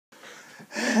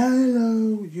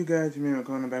Hello, you guys. Remember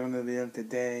going back on the video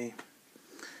today.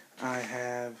 I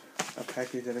have a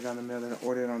package that I got in the mail that I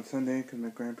ordered on Sunday because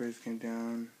my grandparents came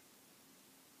down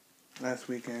last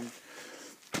weekend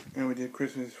and we did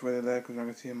Christmas for the left because I'm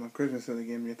gonna see them on Christmas, so they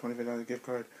gave me a $25 gift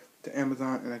card to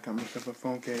Amazon, and I got myself a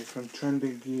phone case from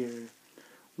Trendy Gear,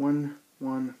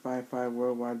 1155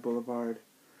 Worldwide Boulevard,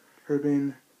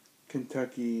 Herban,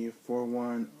 Kentucky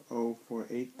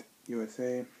 41048,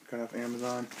 USA. Got off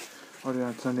Amazon. Ordered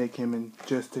on Sunday, came in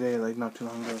just today, like not too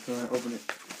long ago, so I opened it.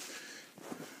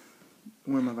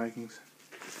 Wearing my Vikings.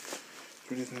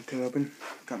 So this one could open.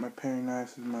 Got my paring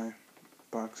knives as my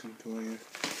boxing tool, I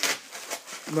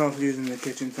guess. I'm also using the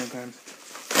kitchen sometimes.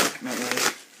 Not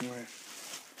right. Anyway.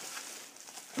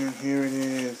 And here it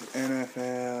is.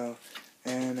 NFL.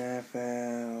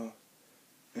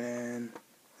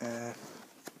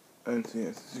 I didn't see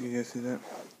it. Did you guys see that?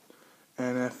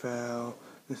 NFL.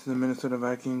 This is the Minnesota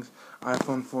Vikings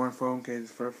iPhone 4 phone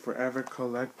case for Forever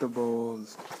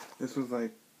Collectibles. This was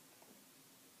like,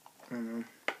 I don't know,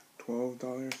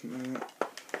 $12, something like that.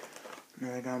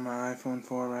 And I got my iPhone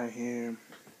 4 right here.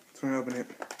 So I'm gonna open it.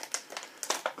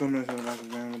 Go to Minnesota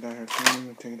Vikings, man. I'm down here. So I'm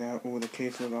gonna take it out. Oh, the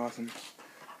case was awesome.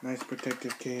 Nice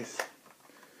protective case.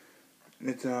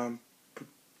 It's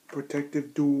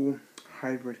protective dual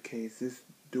hybrid case. This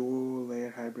dual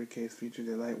layered hybrid case features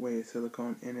a lightweight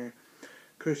silicone inner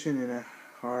cushion and a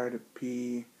hard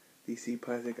PVC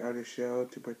plastic outer shell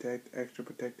to protect, extra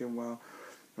protective while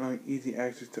allowing easy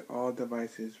access to all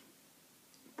devices,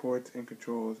 ports, and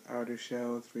controls. Outer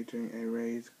shells featuring a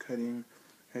raised cutting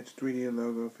edge 3D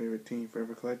logo. Favorite team,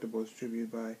 Forever Collectibles,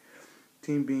 distributed by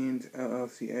Team Beans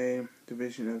LLCA,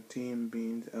 division of Team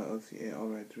Beans LLCA, all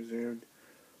rights reserved.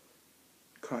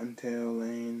 Cottontail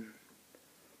Lane,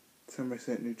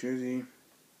 Somerset, New Jersey.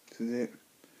 This is it.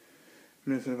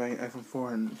 Minnesota Vikings iPhone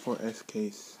 4 and 4S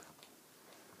case.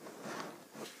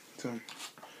 So,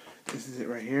 this is it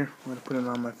right here. I'm going to put it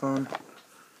on my phone.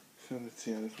 So, let's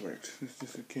see how this works. This is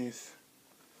just a case.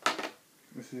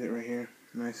 This is it right here.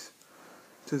 Nice.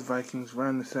 It says Vikings right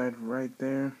on the side right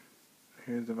there.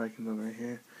 Here's the Vikings logo right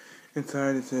here.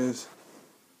 Inside it says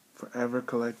Forever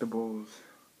Collectibles.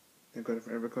 You go to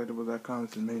forevercollectibles.com.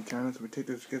 This is main channel. So we take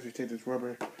this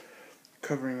rubber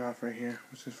covering off right here,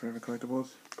 which is Forever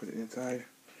Collectibles. Put it inside.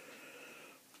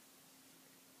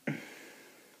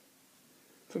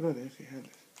 So good, they actually had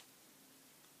this.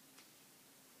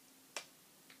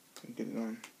 Get it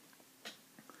on.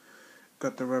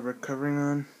 Got the rubber covering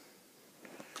on.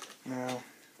 Now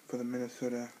for the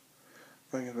Minnesota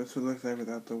Vikings. This is what it looks like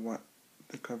without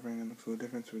the covering. It looks a little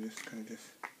different, so we just kind of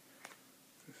this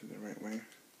is the right way.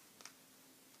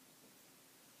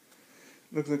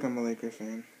 Looks like I'm a Lakers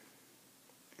fan.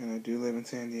 And I do live in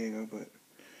San Diego, but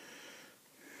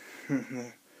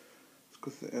let's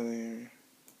go to the LA area.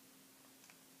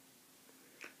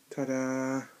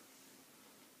 Ta-da!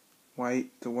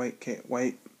 White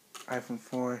iPhone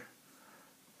 4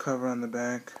 cover on the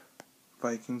back,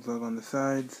 Vikings logo on the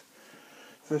sides.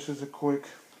 So this is a quick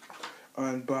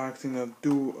unboxing of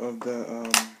the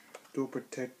dual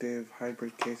protective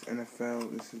hybrid case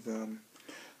NFL. This is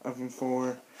iPhone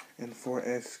 4 and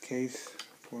 4S case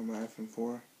for my iPhone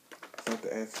 4. It's not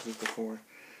the S, it's just the 4.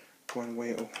 Going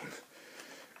way old.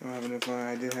 I don't have enough.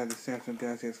 I did have the Samsung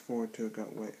Galaxy S4 too. It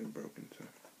got wet and broken, so.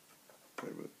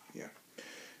 But yeah.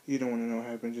 You don't want to know what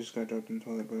happened. Just got dropped in the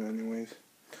toilet, but anyways.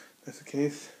 That's the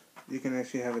case. You can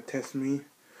actually have a test me.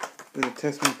 There's a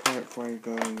test me part before you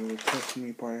go. The test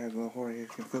me part has a little hole here. You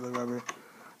can feel the rubber.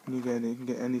 And you can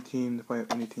get any team to fight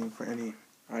any team for any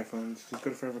iPhones. Just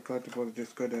go to Forever Collectibles.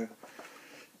 Just go to,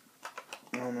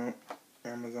 I don't know,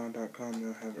 Amazon.com.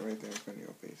 They'll have it right there in front of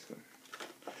your face. So,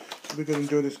 hope you guys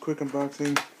enjoy this quick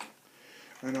unboxing.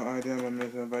 I know I'm a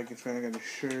Minnesota Vikings fan. I got a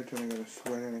shirt, and I got a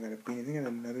sweater, and I got a beanie. I think I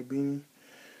got another beanie.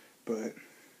 But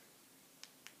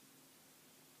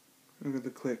look at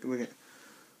the click. Look at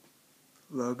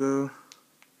logo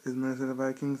is Minnesota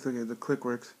Vikings. Look at the click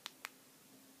works.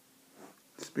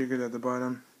 Speakers at the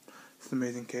bottom. It's an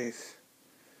amazing case.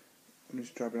 Let me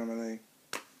just drop it on my leg.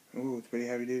 Ooh, it's pretty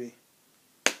heavy duty.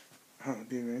 Oh,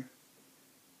 dude, man.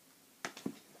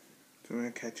 So I'm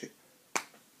gonna catch it.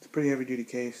 It's a pretty heavy duty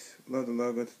case. Love the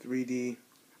logo. It's 3D.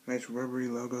 Nice rubbery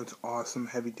logo. It's awesome.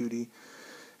 Heavy duty.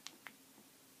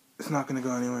 It's not gonna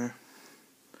go anywhere.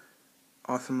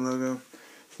 Awesome logo.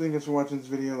 So thank you guys for watching this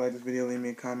video. Like this video, leave me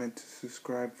a comment,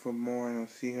 subscribe for more, and I'll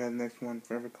see you guys in the next one.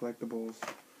 Forever Collectibles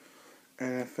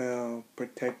NFL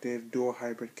protective dual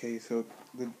hybrid case. So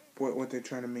what they're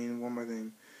trying to mean, one more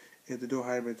thing, is the dual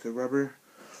hybrid. The rubber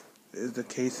is the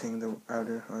casing, the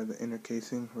outer or the inner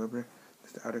casing rubber.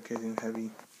 It's the outer casing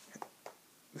heavy.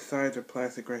 The sides are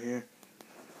plastic right here.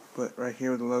 But right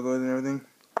here with the logos and everything,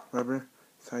 rubber.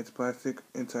 Side's plastic,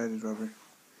 inside is rubber.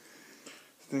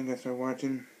 So thank you guys for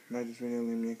watching. Like this video,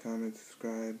 leave me a comment,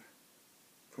 subscribe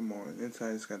for more.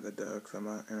 Inside it's got the ducks. I'm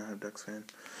not a Ducks fan.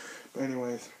 But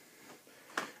anyways,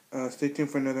 stay tuned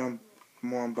for another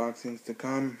more unboxings to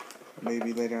come.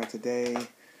 Maybe later on today.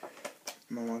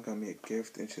 My mom got me a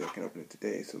gift and she said I can open it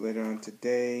today. So later on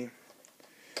today.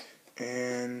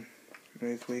 And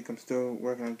this week I'm still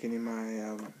working on getting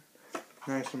my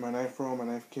knives for my knife roll, my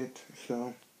knife kit.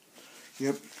 So,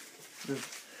 yep.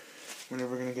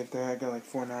 Whenever we're going to get that, I got like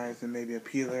 4 knives and maybe a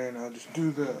peeler. And I'll just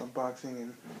do the unboxing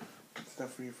and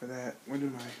stuff for you for that. Where do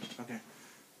my... Okay.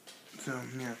 So,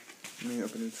 yeah. Let me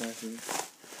open inside for you.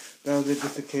 That was it,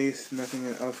 just a case. Nothing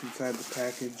else inside the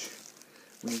package.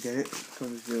 When you get it,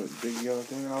 comes this big yellow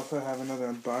thing. And I also have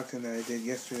another unboxing that I did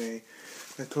yesterday.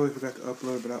 I totally forgot to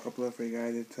upload, but I'll upload for you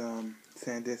guys. It's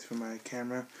SanDisk for my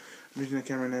camera. I'm using the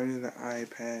camera now. I'm using the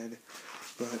iPad,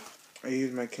 but I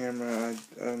use my camera.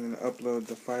 I'm gonna upload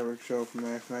the fireworks show from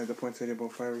last night, the Poinsettia Bowl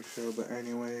fireworks show. But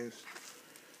anyways,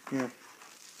 yeah,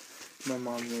 my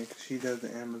mom there, 'cause she does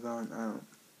the Amazon.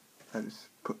 I just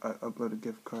upload a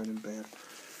gift card and bam.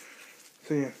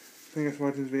 So yeah, thank you guys for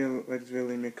watching this video. Like this video,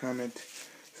 leave me a comment.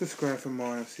 Subscribe for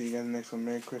more. I'll see you guys in the next one.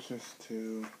 Merry Christmas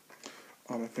to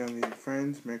all my family and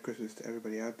friends. Merry Christmas to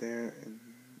everybody out there. And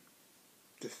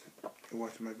just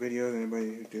watching my videos.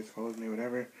 Anybody who just follows me,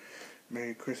 whatever.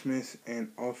 Merry Christmas.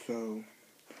 And also,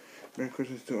 Merry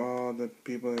Christmas to all the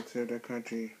people that served our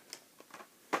country.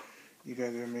 You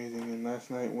guys are amazing. And last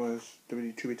night was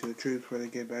the tribute to the troops, where they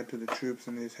get back to the troops.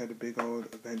 And they just had a big old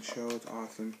event show. It's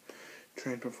awesome.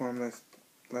 Train performed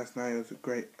last night. It was a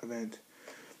great event.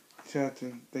 Shout out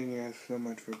and thank you guys so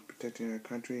much for protecting our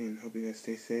country, and hope you guys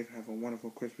stay safe and have a wonderful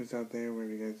Christmas out there,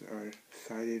 wherever you guys are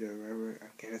sighted, or wherever,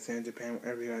 Afghanistan, Japan,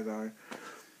 wherever you guys are.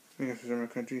 Thank you guys for serving our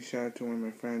country. Shout out to one of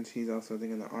my friends. He's also, I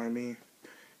think, in the Army.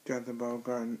 Jonathan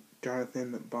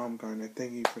Baumgartner.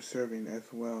 Thank you for serving as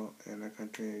well in our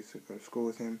country. I used to go to school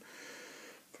with him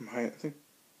from I think,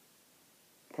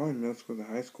 probably middle school to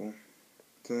high school.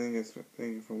 So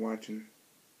thank you for watching.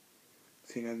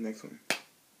 See you guys in the next one.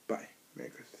 Bye.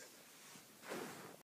 Merry Christmas.